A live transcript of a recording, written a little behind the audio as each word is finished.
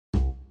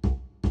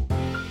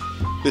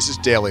This is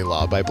Daily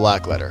Law by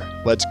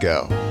Blackletter. Let's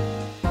go.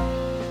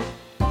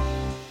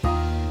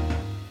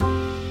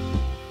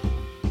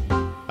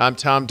 I'm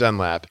Tom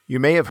Dunlap. You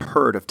may have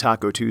heard of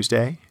Taco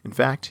Tuesday. In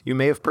fact, you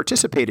may have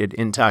participated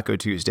in Taco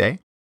Tuesday.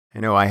 I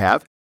know I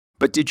have.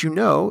 But did you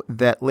know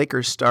that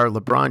Lakers star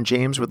LeBron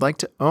James would like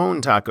to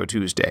own Taco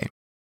Tuesday?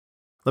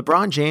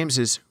 LeBron James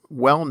is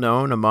well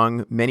known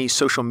among many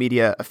social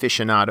media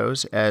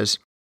aficionados as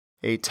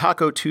a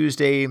Taco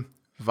Tuesday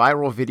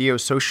viral video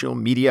social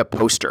media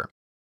poster.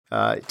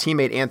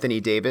 Teammate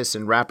Anthony Davis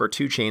and rapper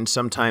 2 Chainz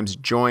sometimes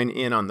join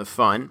in on the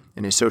fun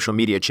in his social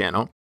media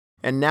channel.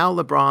 And now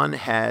LeBron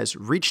has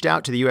reached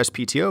out to the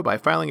USPTO by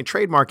filing a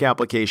trademark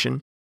application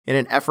in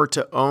an effort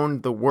to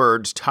own the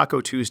words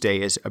Taco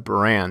Tuesday as a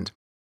brand.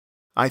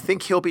 I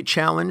think he'll be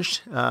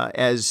challenged.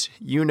 As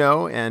you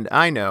know and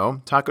I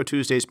know, Taco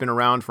Tuesday's been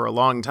around for a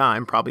long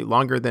time, probably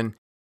longer than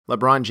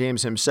LeBron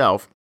James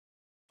himself.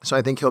 So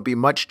I think he'll be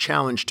much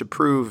challenged to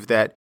prove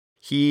that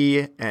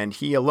he and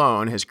he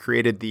alone has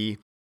created the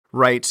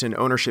rights and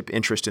ownership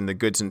interest in the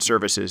goods and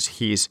services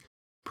he's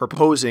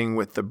proposing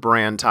with the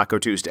brand Taco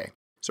Tuesday.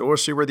 So we'll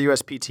see where the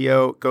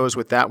USPTO goes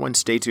with that one.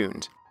 Stay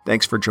tuned.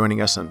 Thanks for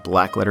joining us on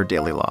Blackletter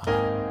Daily Law.